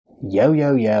Yo,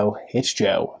 yo, yo, it's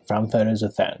Joe from Photos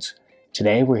with Phones.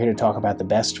 Today we're here to talk about the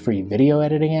best free video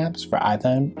editing apps for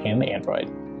iPhone and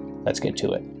Android. Let's get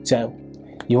to it. So,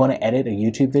 you want to edit a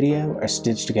YouTube video or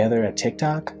stitch together a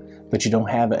TikTok, but you don't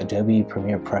have Adobe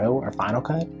Premiere Pro or Final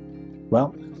Cut?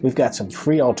 Well, we've got some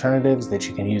free alternatives that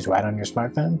you can use right on your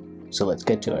smartphone, so let's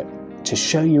get to it. To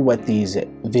show you what these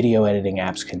video editing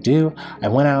apps can do, I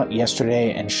went out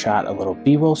yesterday and shot a little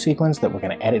B-roll sequence that we're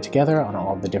going to edit together on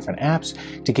all the different apps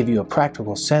to give you a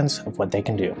practical sense of what they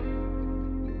can do.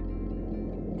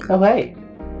 Oh hey,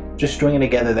 just stringing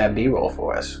together that B-roll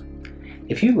for us.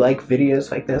 If you like videos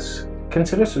like this,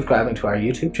 consider subscribing to our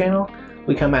YouTube channel.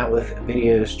 We come out with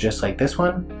videos just like this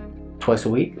one, twice a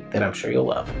week, that I'm sure you'll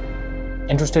love.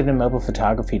 Interested in mobile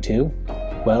photography too?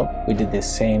 Well, we did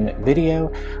this same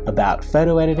video about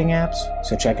photo editing apps,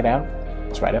 so check it out.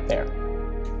 It's right up there.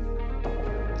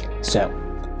 So,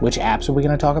 which apps are we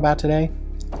going to talk about today?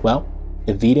 Well,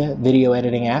 the Vita Video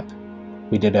Editing app.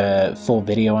 We did a full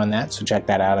video on that, so check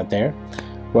that out up there.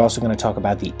 We're also going to talk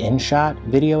about the InShot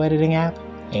Video Editing app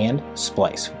and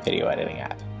Splice Video Editing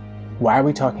app. Why are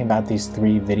we talking about these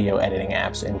three video editing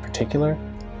apps in particular?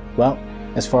 Well,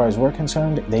 as far as we're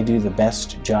concerned, they do the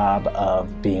best job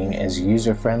of being as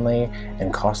user-friendly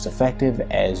and cost-effective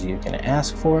as you can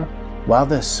ask for. While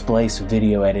the Splice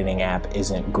video editing app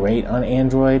isn't great on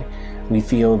Android, we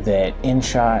feel that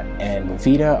InShot and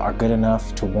Vita are good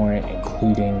enough to warrant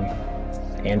including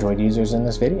Android users in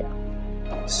this video.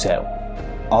 So,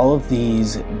 all of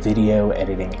these video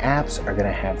editing apps are going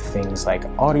to have things like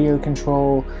audio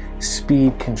control,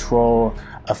 speed control,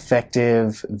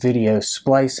 effective video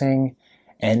splicing,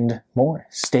 and more.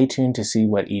 Stay tuned to see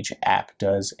what each app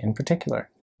does in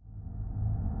particular.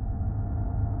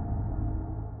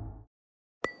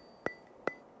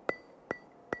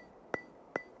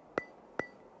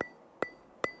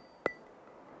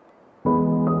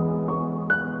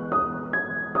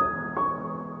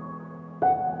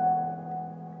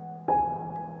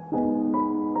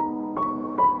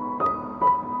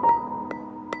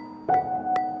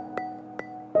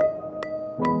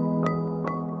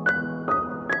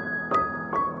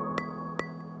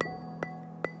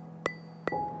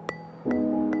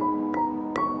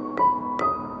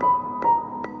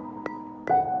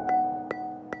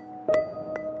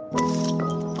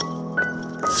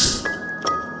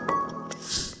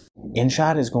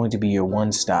 InShot is going to be your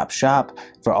one-stop shop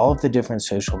for all of the different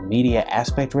social media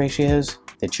aspect ratios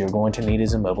that you're going to need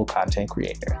as a mobile content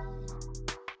creator.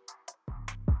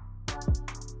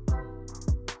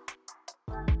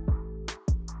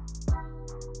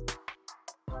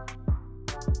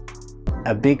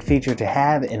 A big feature to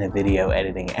have in a video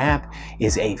editing app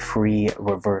is a free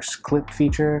reverse clip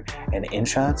feature, and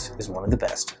InShot's is one of the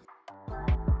best.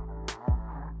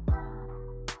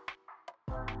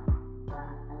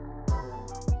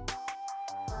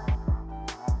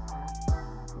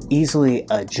 Easily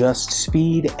adjust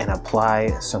speed and apply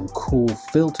some cool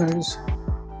filters.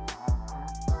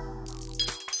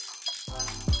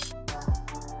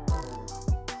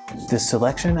 The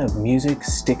selection of music,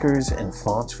 stickers, and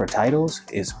fonts for titles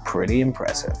is pretty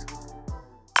impressive.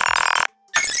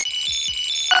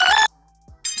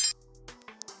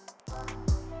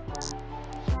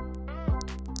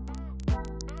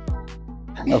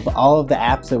 Of all of the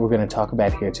apps that we're going to talk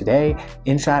about here today,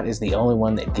 InShot is the only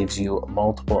one that gives you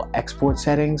multiple export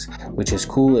settings, which is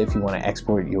cool if you want to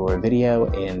export your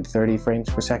video in 30 frames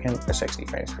per second or 60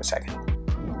 frames per second.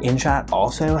 InShot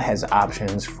also has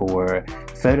options for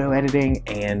photo editing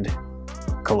and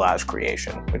collage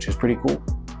creation, which is pretty cool.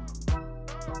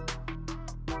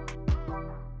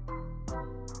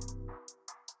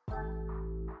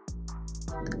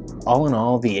 All in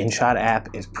all, the InShot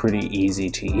app is pretty easy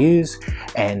to use,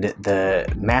 and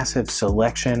the massive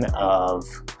selection of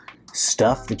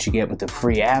stuff that you get with the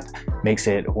free app makes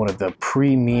it one of the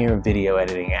premier video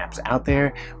editing apps out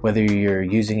there. Whether you're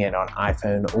using it on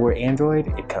iPhone or Android,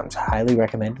 it comes highly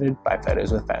recommended by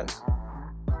Photos with Phones.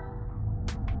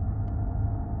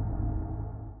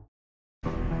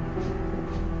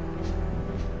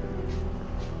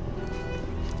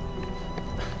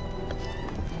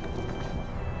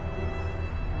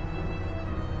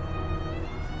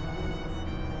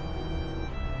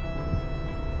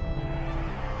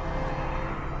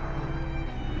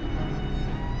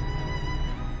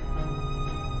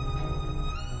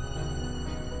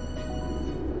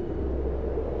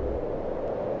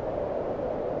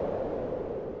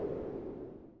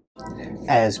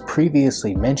 As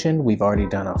previously mentioned, we've already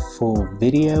done a full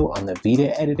video on the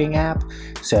Vita editing app,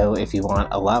 so if you want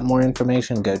a lot more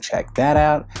information, go check that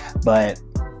out. But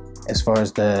As far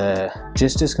as the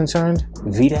gist is concerned,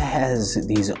 Vita has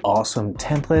these awesome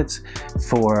templates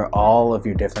for all of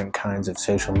your different kinds of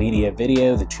social media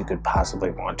video that you could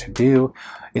possibly want to do.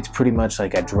 It's pretty much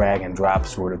like a drag and drop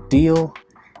sort of deal.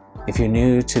 If you're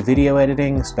new to video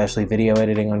editing, especially video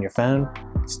editing on your phone,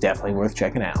 it's definitely worth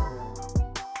checking out.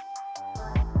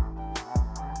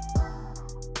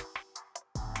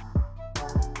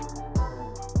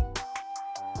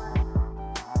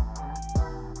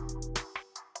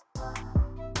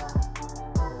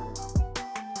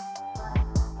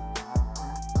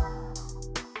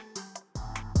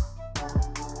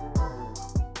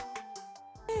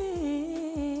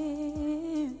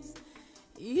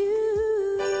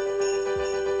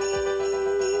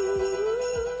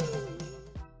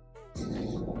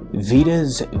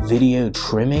 Vita's video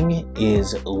trimming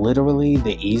is literally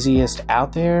the easiest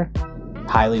out there.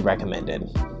 Highly recommended.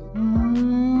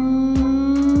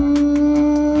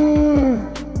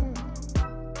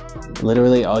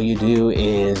 Literally all you do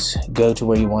is go to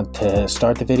where you want to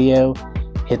start the video,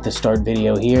 hit the start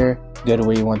video here, go to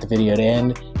where you want the video to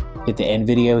end, hit the end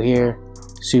video here.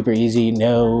 Super easy,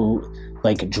 no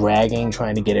like dragging,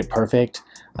 trying to get it perfect.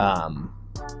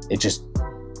 It's just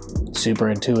super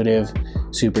intuitive,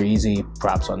 super easy.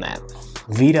 Props on that.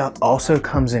 Vita also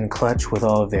comes in clutch with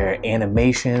all of their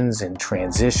animations and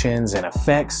transitions and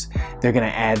effects. They're gonna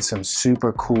add some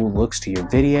super cool looks to your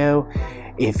video.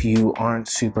 If you aren't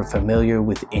super familiar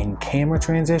with in-camera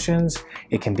transitions,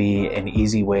 it can be an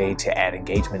easy way to add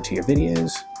engagement to your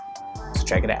videos. So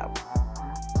check it out.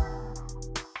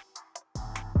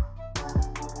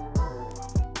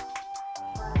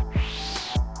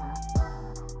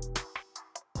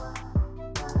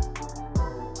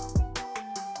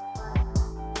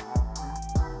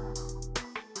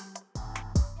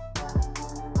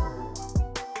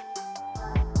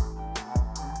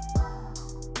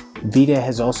 Vita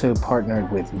has also partnered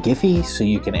with Giphy, so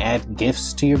you can add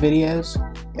GIFs to your videos,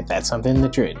 if that's something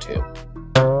that you're into.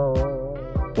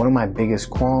 One of my biggest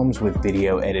qualms with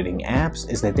video editing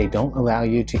apps is that they don't allow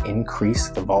you to increase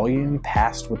the volume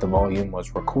past what the volume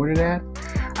was recorded at.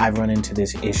 I've run into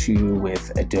this issue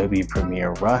with Adobe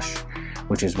Premiere Rush,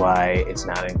 which is why it's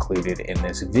not included in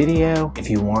this video. If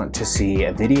you want to see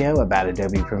a video about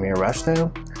Adobe Premiere Rush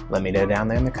though, let me know down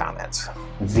there in the comments.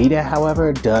 Vita,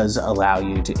 however, does allow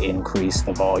you to increase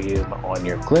the volume on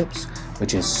your clips,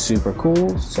 which is super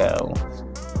cool, so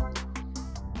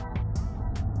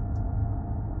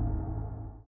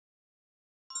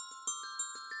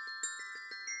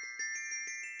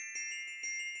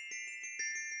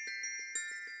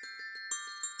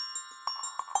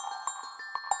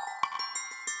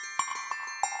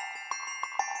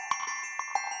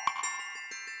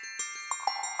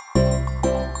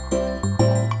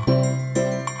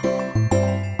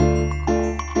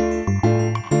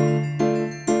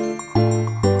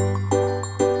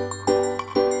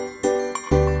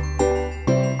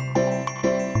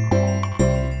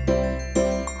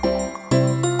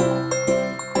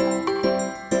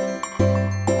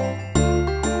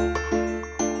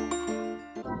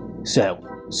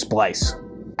Splice.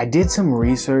 I did some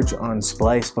research on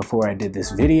Splice before I did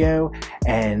this video,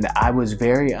 and I was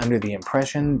very under the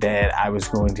impression that I was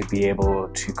going to be able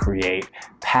to create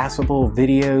passable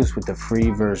videos with the free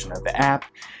version of the app.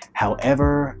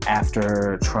 However,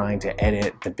 after trying to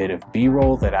edit the bit of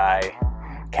B-roll that I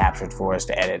captured for us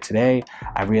to edit today,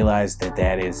 I realized that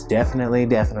that is definitely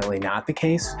not the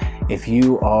case. If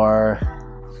you are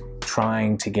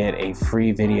trying to get a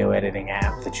free video editing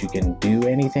app that you can do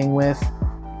anything with,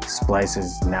 Splice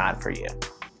is not for you.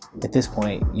 At this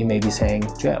point, you may be saying,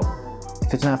 Joe,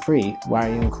 if it's not free, why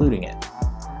are you including it?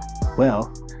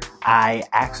 Well, I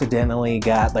accidentally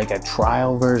got like a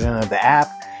trial version of the app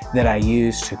that I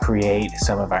used to create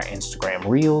some of our Instagram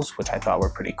Reels, which I thought were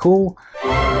pretty cool.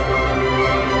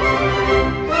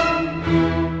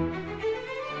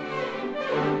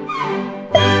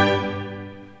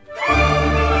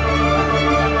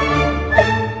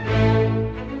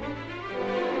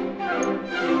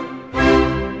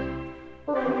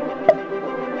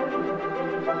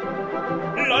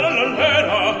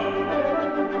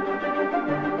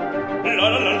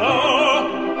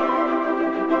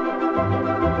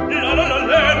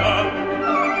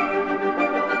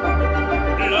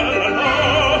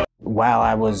 While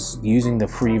I was using the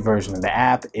free version of the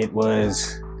app, it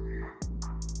was,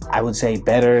 I would say,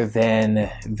 better than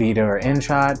Vita or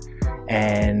InShot,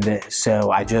 and so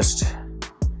I just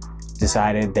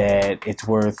decided that it's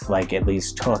worth like at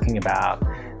least talking about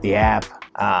the app.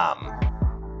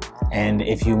 And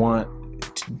if you want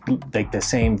like the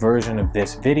same version of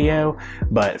this video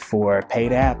but for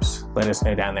paid apps, let us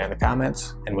know down there in the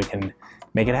comments and we can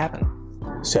make it happen.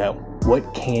 So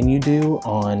what can you do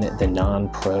on the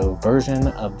non-pro version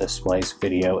of the Splice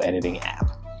video editing app?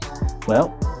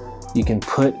 Well, you can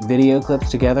put video clips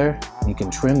together, you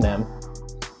can trim them,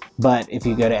 but if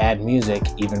you go to add music,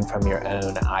 even from your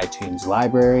own iTunes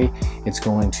library, it's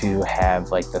going to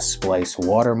have like the Splice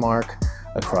watermark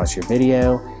across your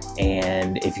video,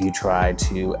 and if you try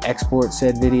to export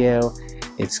said video,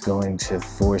 it's going to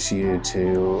force you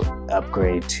to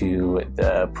upgrade to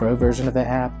the pro version of the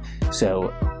app.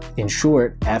 So in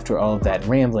short, after all of that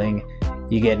rambling,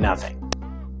 you get nothing.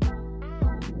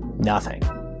 Nothing.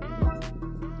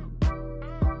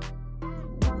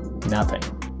 Nothing.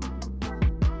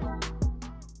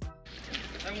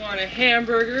 I want a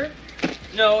hamburger,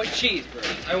 no, a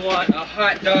cheeseburger. I want a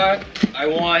hot dog, I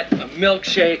want a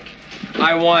milkshake,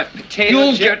 I want potato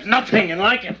You'll chips. get nothing and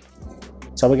like it.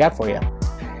 That's all we got for you.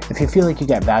 If you feel like you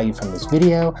got value from this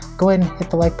video, go ahead and hit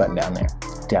the like button down there.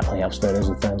 It definitely helps Photos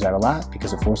with Phones out a lot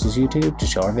because it forces YouTube to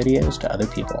show our videos to other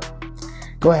people.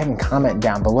 Go ahead and comment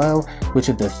down below which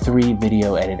of the 3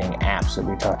 video editing apps that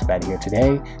we talked about here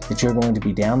today that you're going to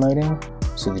be downloading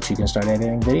so that you can start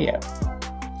editing video.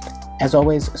 As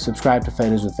always, subscribe to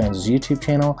Photos with Phones' YouTube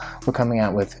channel. We're coming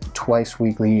out with twice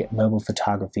weekly mobile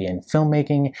photography and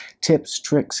filmmaking, tips,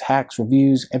 tricks, hacks,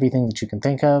 reviews, everything that you can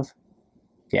think of.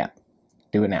 Yeah,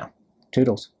 do it now.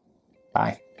 Toodles.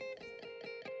 Bye.